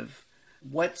creative.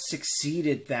 What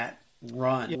succeeded that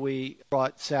run? We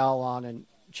brought Sal on and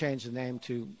changed the name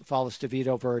to Follis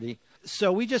DeVito Verdi.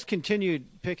 So we just continued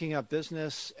picking up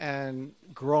business and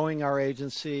growing our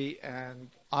agency. And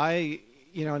I,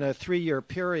 in a 3-year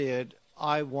period,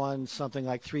 I won something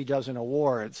like 36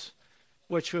 awards,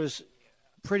 which was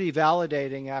pretty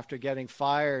validating after getting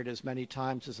fired as many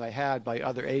times as I had by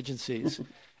other agencies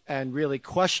and really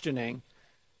questioning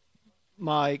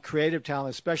my creative talent,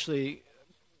 especially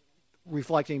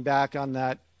reflecting back on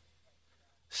that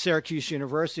Syracuse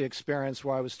University experience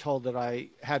where I was told that I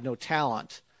had no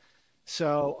talent.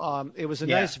 So it was a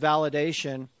nice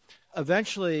validation.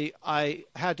 Eventually, I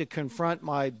had to confront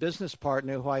my business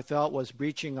partner, who I felt was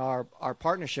breaching our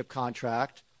partnership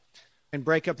contract, and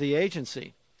break up the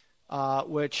agency,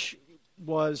 which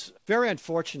was very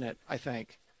unfortunate, I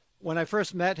think. When I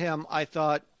first met him, I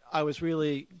thought I was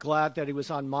really glad that he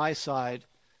was on my side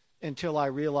until I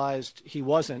realized he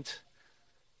wasn't.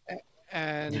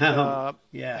 And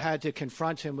had to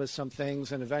confront him with some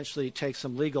things and eventually take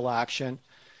some legal action.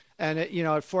 And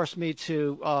it forced me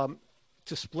to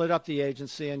split up the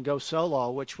agency and go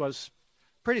solo, which was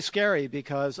pretty scary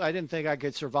because I didn't think I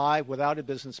could survive without a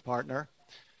business partner.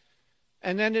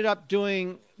 And ended up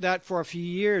doing that for a few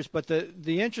years. But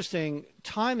the interesting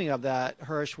timing of that,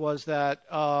 Hirsch, was that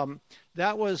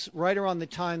that was right around the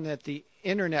time that the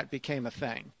internet became a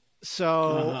thing.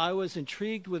 So I was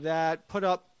intrigued with that, put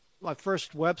up my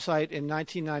first website in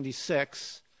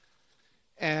 1996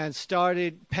 and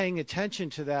started paying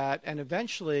attention to that, and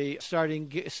eventually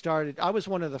started. I was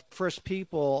one of the first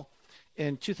people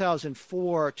in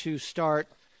 2004 to start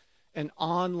an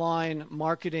online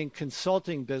marketing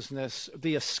consulting business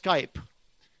via Skype,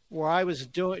 where I was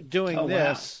doing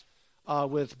this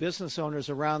with business owners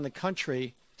around the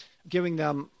country, giving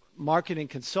them marketing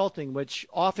consulting, which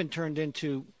often turned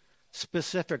into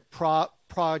specific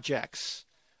projects.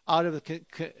 Out of the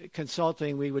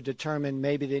consulting, we would determine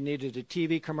maybe they needed a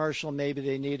TV commercial, maybe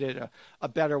they needed a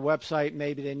better website,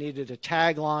 maybe they needed a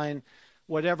tagline,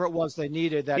 whatever it was they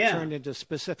needed, that turned into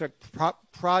specific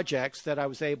projects that I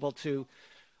was able to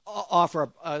offer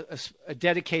a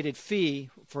dedicated fee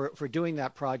for doing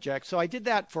that project. So I did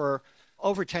that for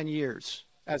over 10 years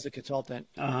as a consultant,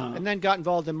 and then got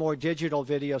involved in more digital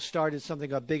video, started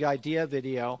something, a Big Idea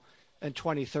Video in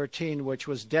 2013, which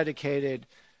was dedicated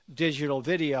digital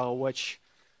video, which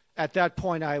at that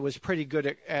point, I was pretty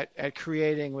good at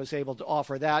creating, was able to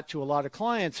offer that to a lot of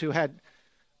clients who had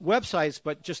websites,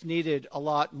 but just needed a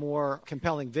lot more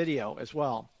compelling video as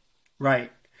well.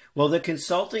 Right. Well, the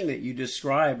consulting that you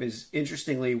describe is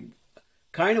interestingly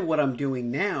kind of what I'm doing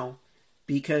now,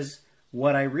 because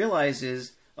what I realize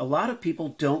is a lot of people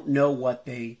don't know what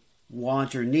they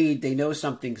want or need. They know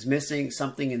something's missing,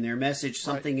 something in their message,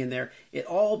 something in there. It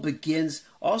all begins.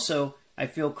 Also, I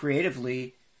feel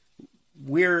creatively,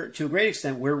 to a great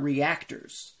extent, we're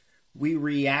reactors. We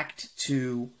react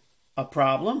to a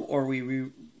problem, or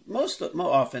most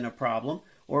often a problem,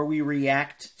 or we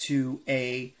react to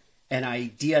an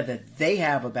idea that they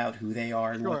have about who they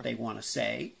are and what they want to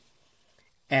say,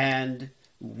 and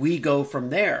we go from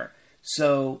there.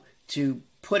 So to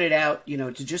put it out,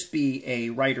 to just be a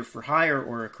writer for hire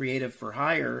or a creative for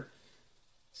hire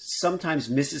sometimes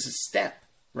misses a step,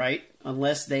 right?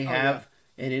 Unless they have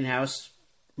an in-house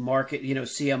market,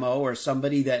 CMO, or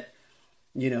somebody that,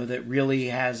 that really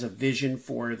has a vision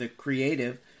for the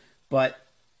creative. But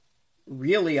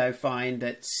really, I find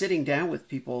that sitting down with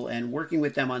people and working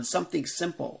with them on something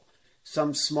simple,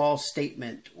 some small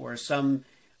statement or some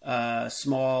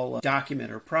small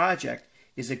document or project,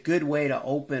 is a good way to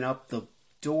open up the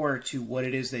door to what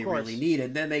it is they really need,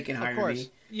 and then they can hire me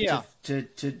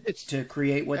to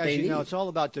create what they need. It's all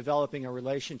about developing a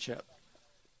relationship.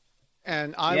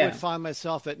 And I would find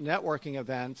myself at networking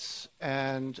events,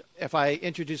 and if I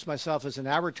introduced myself as an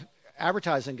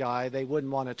advertising guy, they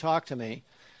wouldn't want to talk to me.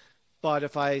 But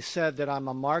if I said that I'm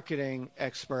a marketing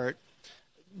expert,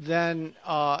 then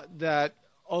that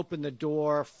opened the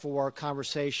door for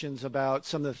conversations about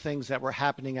some of the things that were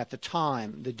happening at the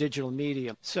time, the digital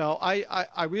medium. So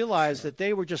I realized that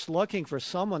they were just looking for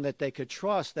someone that they could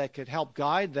trust, that could help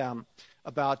guide them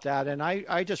about that. And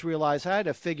I just realized I had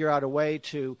to figure out a way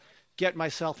to get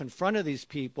myself in front of these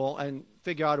people and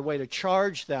figure out a way to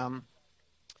charge them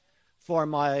for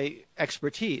my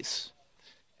expertise.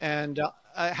 And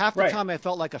half the time I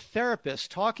felt like a therapist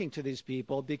talking to these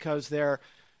people, because their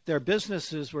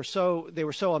businesses were so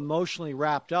emotionally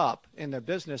wrapped up in their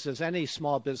business, as any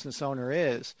small business owner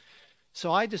is.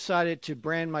 So I decided to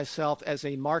brand myself as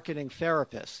a marketing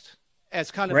therapist, as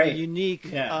kind of a unique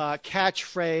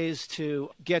catchphrase to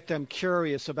get them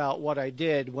curious about what I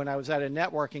did. When I was at a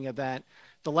networking event,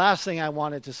 the last thing I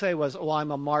wanted to say was, "Oh,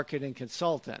 I'm a marketing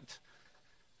consultant."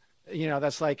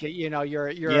 That's like,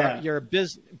 you're a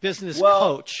business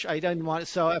coach. I didn't want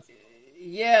to.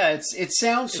 It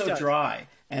sounds so dry,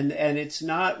 and it's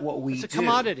not what we do. It's a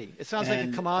commodity. It sounds like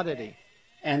a commodity.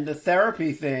 And the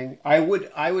therapy thing, I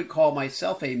would call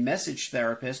myself a message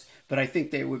therapist, but I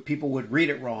think people would read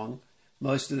it wrong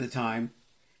most of the time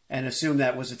and assume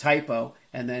that was a typo,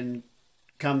 and then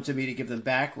come to me to give them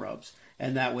back rubs,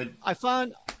 and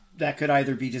that could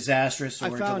either be disastrous or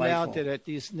delightful. I found out that at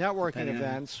these networking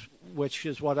events, which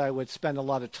is what I would spend a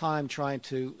lot of time trying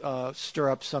to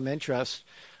stir up some interest,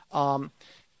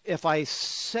 if I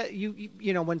said,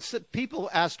 when people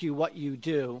ask you what you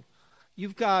do,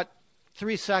 you've got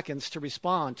 3 seconds to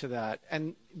respond to that.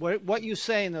 And what you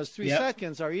say in those 3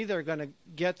 seconds are either going to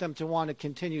get them to want to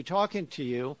continue talking to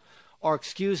you, or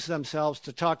excuse themselves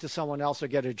to talk to someone else or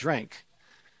get a drink.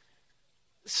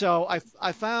 So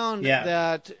I found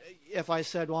that if I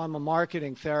said, "Well, I'm a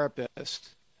marketing therapist,"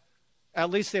 at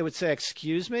least they would say,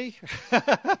 "Excuse me?"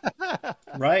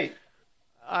 Right.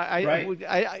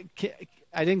 I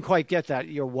didn't quite get that.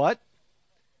 You're what?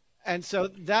 And so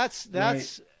that's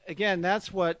again,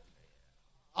 that's what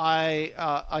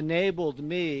enabled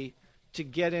me to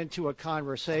get into a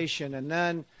conversation. And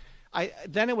then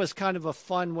it was kind of a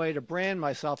fun way to brand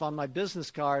myself. On my business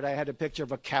card, I had a picture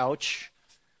of a couch,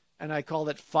 and I called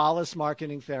it Follis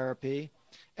Marketing Therapy.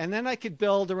 And then I could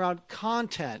build around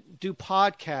content, do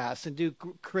podcasts, and do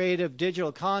creative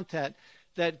digital content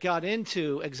that got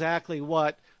into exactly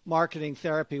what marketing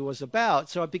therapy was about.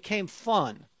 So it became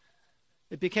fun.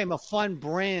 It became a fun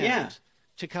brand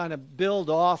to kind of build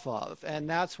off of. And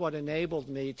that's what enabled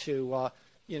me to,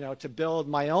 to build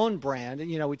my own brand.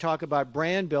 And, we talk about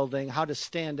brand building, how to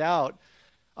stand out.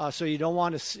 So you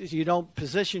don't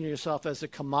position yourself as a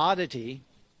commodity.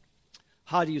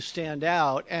 How do you stand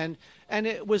out? And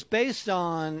it was based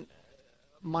on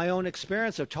my own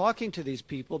experience of talking to these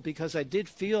people, because I did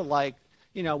feel like,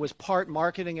 it was part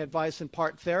marketing advice and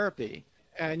part therapy.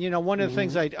 And, one of the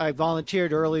things I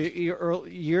volunteered early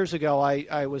years ago,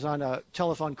 I was on a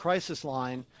telephone crisis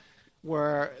line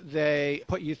where they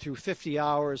put you through 50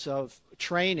 hours of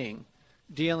training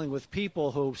dealing with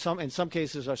people who in some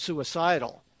cases are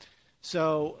suicidal.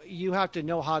 So you have to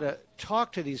know how to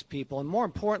talk to these people, and more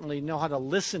importantly, know how to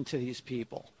listen to these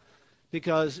people,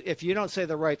 because if you don't say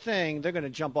the right thing, they're going to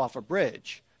jump off a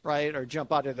bridge, right, or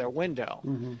jump out of their window.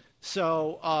 Mm-hmm.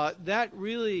 So that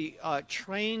really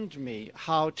trained me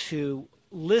how to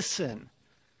listen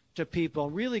to people,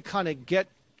 really kind of get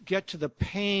to the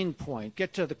pain point,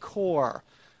 get to the core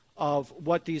of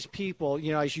what these people,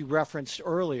 as you referenced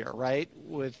earlier, right,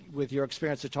 with your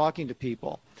experience of talking to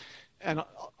people. And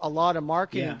a lot of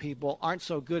marketing people aren't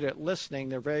so good at listening.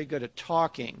 They're very good at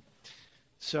talking.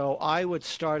 So I would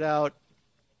start out,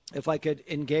 if I could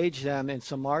engage them in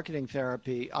some marketing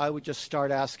therapy, I would just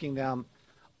start asking them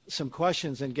some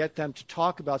questions and get them to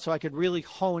talk about, so I could really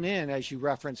hone in, as you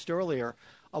referenced earlier,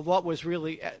 of what was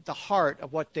really at the heart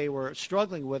of what they were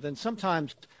struggling with. And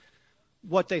sometimes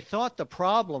what they thought the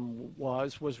problem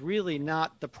was really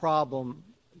not the problem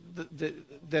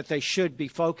that they should be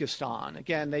focused on.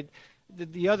 Again,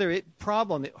 the other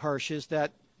problem, Hirsch, is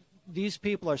that these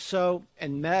people are so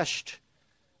enmeshed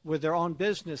with their own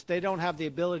business, they don't have the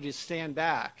ability to stand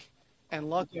back and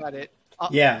look at it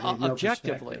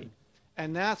objectively.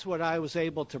 And that's what I was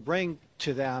able to bring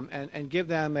to them and give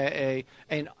them an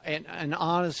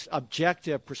honest,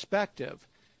 objective perspective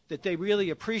that they really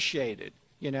appreciated,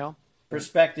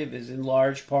 Perspective is in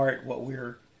large part what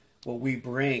we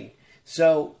bring.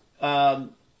 So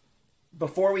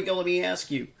before we go, let me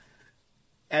ask you,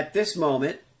 at this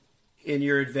moment in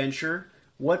your adventure,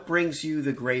 what brings you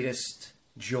the greatest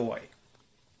joy?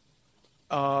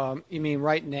 You mean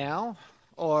right now?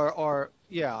 Or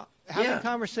having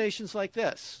conversations like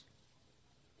this,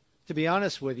 to be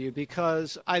honest with you,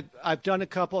 because I've done a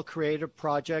couple of creative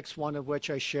projects, one of which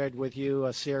I shared with you,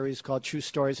 a series called True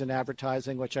Stories in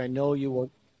Advertising, which I know you will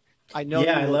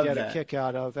get a kick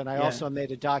out of. And I also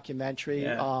made a documentary,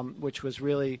 which was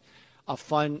really a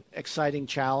fun, exciting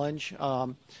challenge.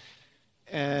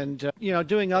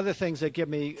 Doing other things that give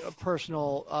me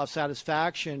personal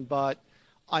satisfaction, but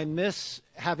I miss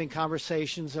having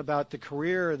conversations about the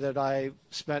career that I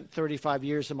spent 35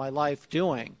 years of my life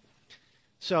doing.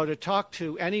 So to talk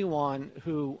to anyone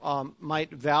who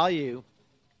might value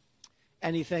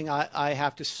anything I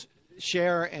have to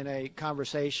share in a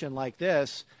conversation like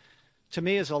this, to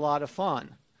me is a lot of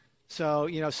fun. So,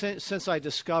 since I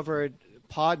discovered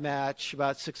Podmatch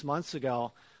about 6 months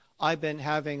ago, I've been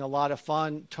having a lot of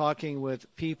fun talking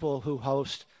with people who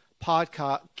host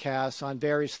podcasts on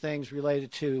various things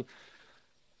related to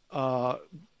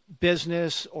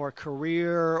business or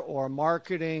career or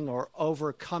marketing or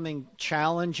overcoming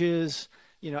challenges,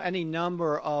 any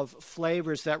number of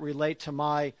flavors that relate to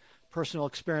my personal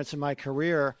experience in my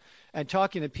career, and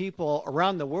talking to people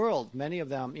around the world, many of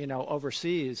them,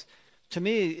 overseas, to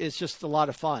me is just a lot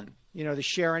of fun, to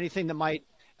share anything that might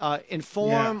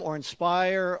inform or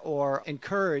inspire or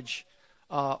encourage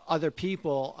other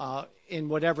people in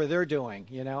whatever they're doing,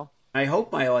 I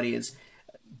hope my audience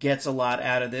gets a lot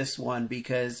out of this one,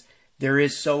 because there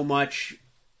is so much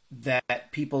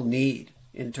that people need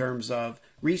in terms of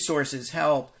resources,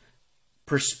 help,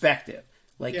 perspective,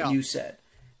 like you said.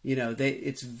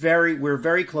 We're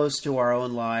very close to our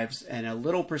own lives, and a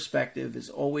little perspective is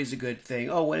always a good thing.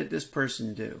 Oh, what did this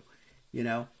person do?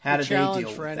 How did they deal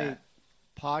with for any that?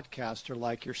 Podcaster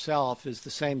like yourself is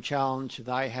the same challenge that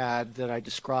I had, that I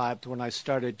described when I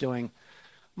started doing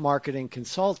marketing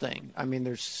consulting. I mean,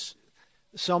 there's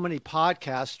so many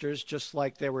podcasters, just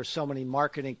like there were so many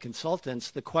marketing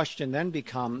consultants. The question then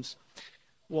becomes,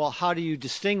 well, how do you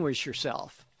distinguish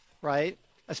yourself, right?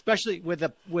 Especially with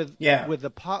the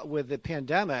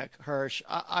pandemic, Hirsch.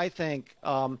 I think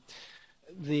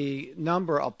the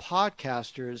number of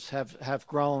podcasters have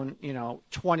grown,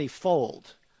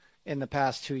 20-fold in the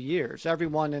past 2 years.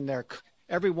 Everyone and their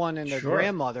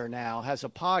grandmother now has a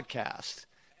podcast.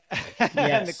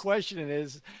 And the question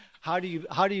is, how do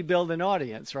you build an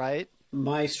audience, right?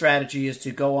 My strategy is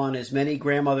to go on as many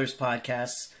grandmothers'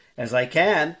 podcasts as I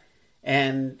can,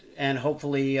 and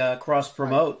hopefully cross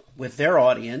promote with their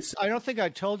audience. I don't think I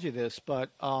told you this, but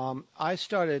I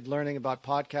started learning about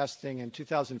podcasting in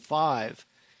 2005,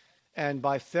 and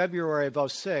by February of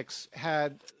 2006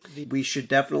 We should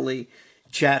definitely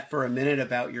chat for a minute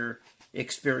about your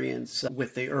experience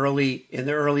with in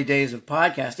the early days of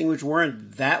podcasting, which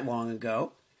weren't that long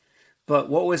ago. But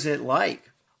what was it like?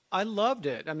 I loved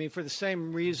it. I mean, for the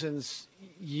same reasons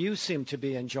you seem to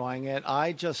be enjoying it.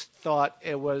 I just thought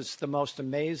it was the most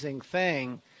amazing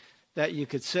thing that you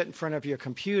could sit in front of your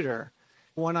computer.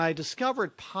 When I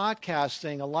discovered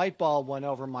podcasting, a light bulb went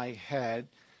over my head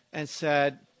and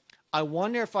said, I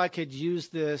wonder if I could use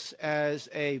this as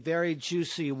a very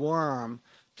juicy worm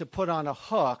to put on a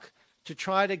hook to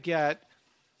try to get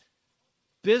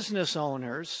business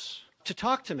owners to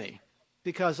talk to me.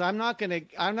 because I'm not going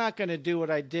to do what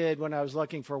I did when I was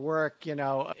looking for work, in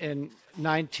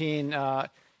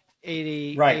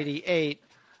 1980, Right. 88,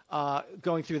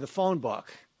 going through the phone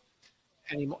book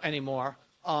anymore.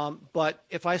 But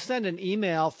if I send an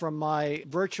email from my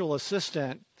virtual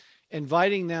assistant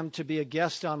inviting them to be a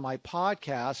guest on my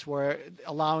podcast, where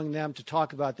allowing them to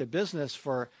talk about their business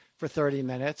for 30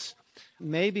 minutes,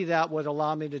 maybe that would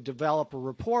allow me to develop a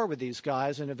rapport with these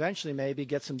guys and eventually maybe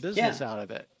get some business out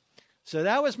of it. So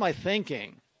that was my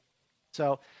thinking.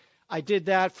 So I did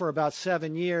that for about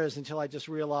 7 years until I just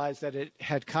realized that it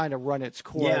had kind of run its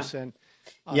course. And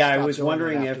I was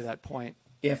wondering after that point,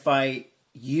 if I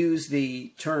use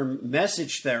the term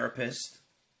message therapist,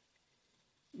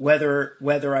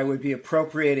 whether I would be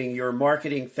appropriating your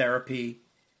marketing therapy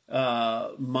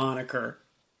moniker,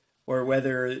 or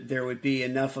whether there would be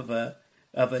enough of a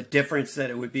difference that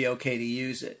it would be okay to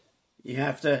use it. You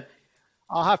have to.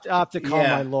 I'll have to call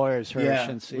my lawyers, Hirsch,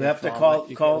 and see. We have to call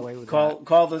the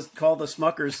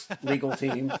Smuckers legal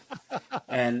team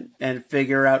and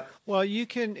figure out. Well, you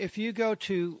can, if you go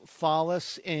to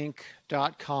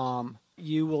follisinc.com,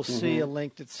 you will see a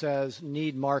link that says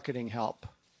need marketing help.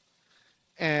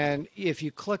 And if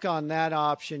you click on that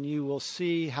option, you will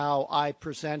see how I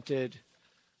presented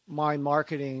my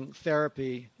marketing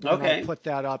therapy when I put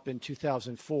that up in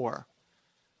 2004.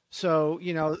 So,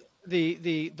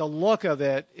 the look of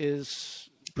it is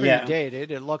pretty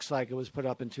dated. It looks like it was put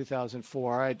up in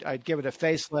 2004. I'd give it a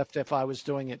facelift if I was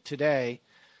doing it today,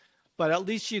 but at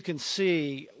least you can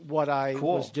see what I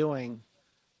was doing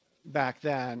back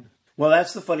then. Well,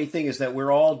 that's the funny thing, is that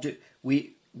we're all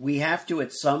we have to,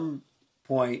 at some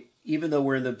point, even though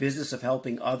we're in the business of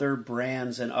helping other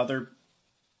brands and other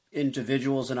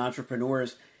individuals and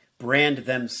entrepreneurs brand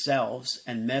themselves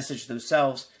and message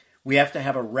themselves, we have to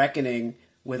have a reckoning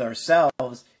with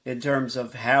ourselves in terms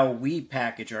of how we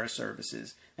package our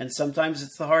services. And sometimes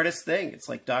it's the hardest thing. It's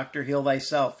like, doctor, heal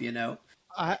thyself,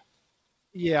 I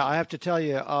have to tell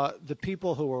you, the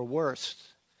people who were worst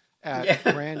at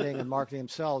branding and marketing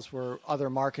themselves were other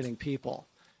marketing people.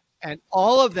 And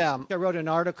all of them, I wrote an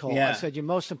article. I said, your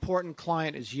most important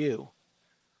client is you.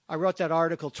 I wrote that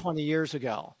article 20 years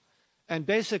ago. And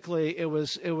basically it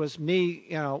was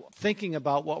me, thinking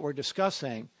about what we're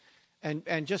discussing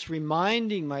and just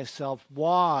reminding myself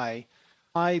why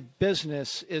my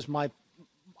business is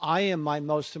I am my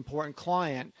most important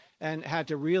client, and had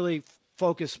to really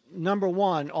focus, number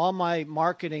one, all my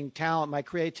marketing talent, my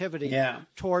creativity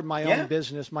toward my own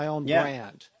business, my own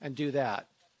brand, and do that.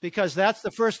 Because that's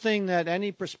the first thing that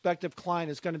any prospective client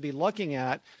is going to be looking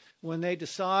at when they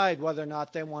decide whether or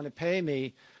not they want to pay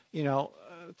me,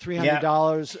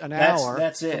 $300 an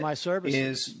hour for my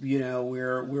services.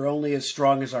 We're only as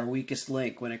strong as our weakest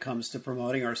link when it comes to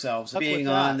promoting ourselves. Being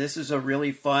on, this is a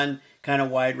really fun, kind of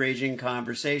wide-ranging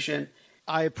conversation.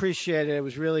 I appreciate it. It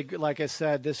was really good. Like I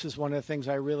said, this is one of the things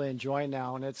I really enjoy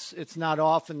now, and it's not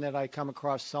often that I come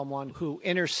across someone who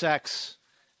intersects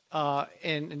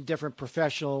in different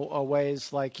professional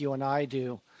ways like you and I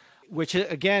do. Which,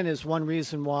 again, is one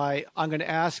reason why I'm going to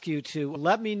ask you to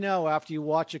let me know after you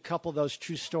watch a couple of those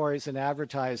true stories in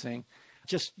advertising,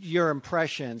 just your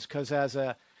impressions. Because as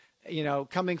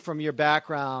coming from your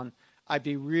background, I'd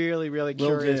be really, really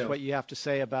curious what you have to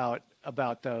say about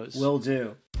those. Will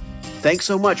do. Thanks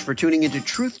so much for tuning into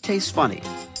Truth Tastes Funny.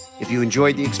 If you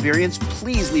enjoyed the experience,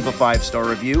 please leave a 5-star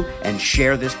review and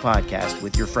share this podcast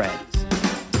with your friends.